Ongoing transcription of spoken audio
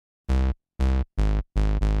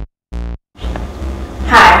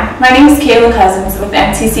Hi, my name is Kayla with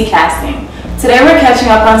MTC Casting. Today we're catching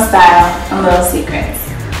up on style and little secrets.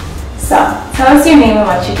 So, tell us your name and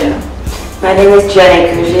what you do. My name is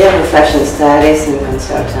Giannie Couji. I'm a fashion stylist and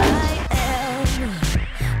consultant.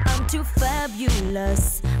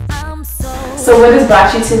 So what has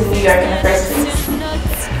brought you to New York in the first place?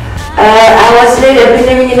 I've been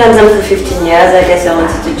living in London for 15 years. I guess I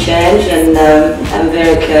wanted to change, and I'm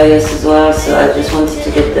very curious as well, so I just wanted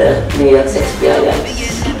to get the New York's experience.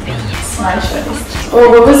 Smart choice. Well,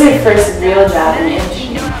 what was your first real job in the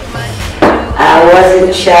industry? I was in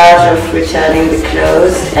charge of returning the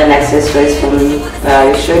clothes and accessories from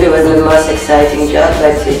Paris. Sure, it wasn't the most exciting job,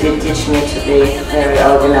 but it did teach me to be very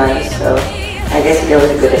organized, so I guess it was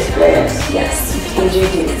a good experience. Yes, you paid your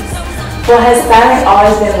dues. Well, has styling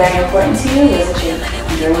always been very important to you? Was it your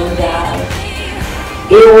dream job?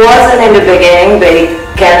 It wasn't in the beginning, but it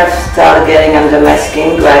kind of started getting under my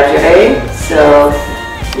skin gradually. So,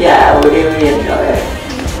 yeah, I really enjoy it.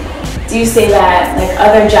 Do you say that like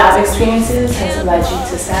other job experiences has led you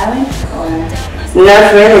to styling? Or?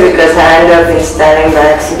 Not really, because I ended up in styling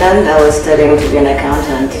by accident. I was studying to be an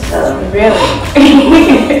accountant. So. Really?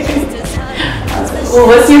 Well,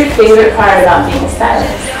 what's your favorite part about being a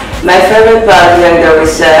stylist? My favorite part is doing the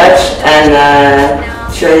research and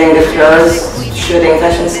shooting the clothes, shooting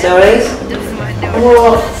fashion stories.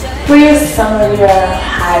 Well, who are some of your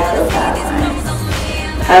high-profile clients?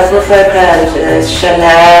 High-profile clients: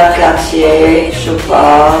 Chanel, Cartier,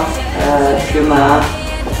 Chopin, Puma,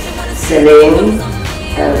 Celine,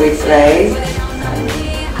 Replay, and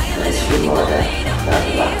there's a few more that I talk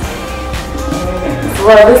about.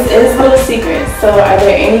 Well, this is a little secret. So, are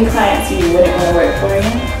there any clients you wouldn't want to work for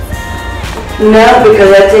again? No,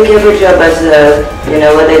 because I take every job as a,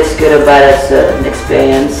 whether it's good or bad, as an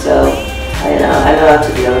experience. So, I know how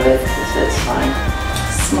to deal with it, so it's fine.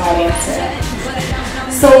 Smart answer.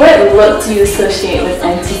 So, what look do you associate with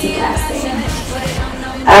MTC Casting?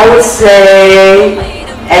 I would say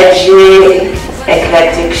edgy,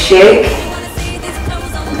 eclectic chic.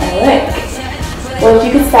 I like. Well, if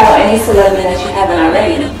you could style any celebrity that you haven't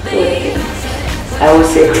already, who would it be? I would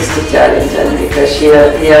say Christy Turlington, because she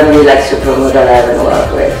only like supermodel I haven't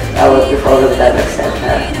worked with. I worked with all of them except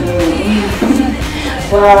her.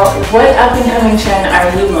 Well, what up-and-coming trend are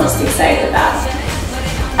you most excited about?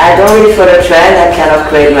 I don't really follow trend. I kind of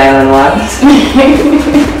create my own ones.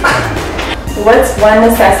 What's one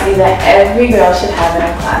necessity that every girl should have in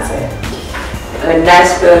her closet? A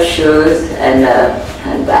nice pair of shoes and a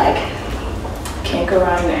handbag. Can't go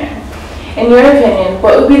wrong there. In your opinion,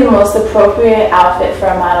 what would be the most appropriate outfit for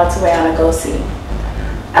a model to wear on a go-see?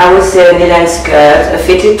 I would say a knee-length skirt, a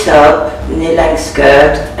fitted top, knee-length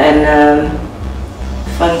skirt, and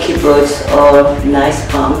funky boots or nice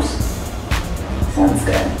pumps. Sounds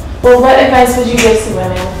good. Well, what advice would you give to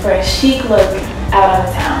women for a chic look out on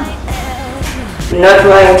the town? Not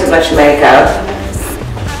wearing too much makeup,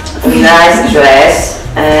 a nice dress,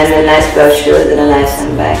 and a nice pair of shoes and a nice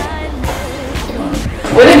handbag.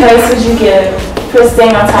 What advice would you give for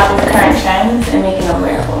staying on top of current trends and making them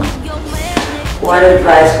wearable? What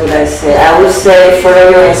advice would I say? I would say follow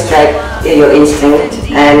your instinct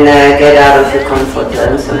and get out of your comfort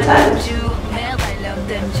zone sometimes.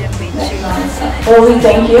 Well, we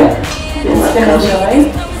thank you. It's been a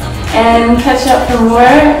joy. And catch up for more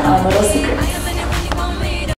on Little Secrets.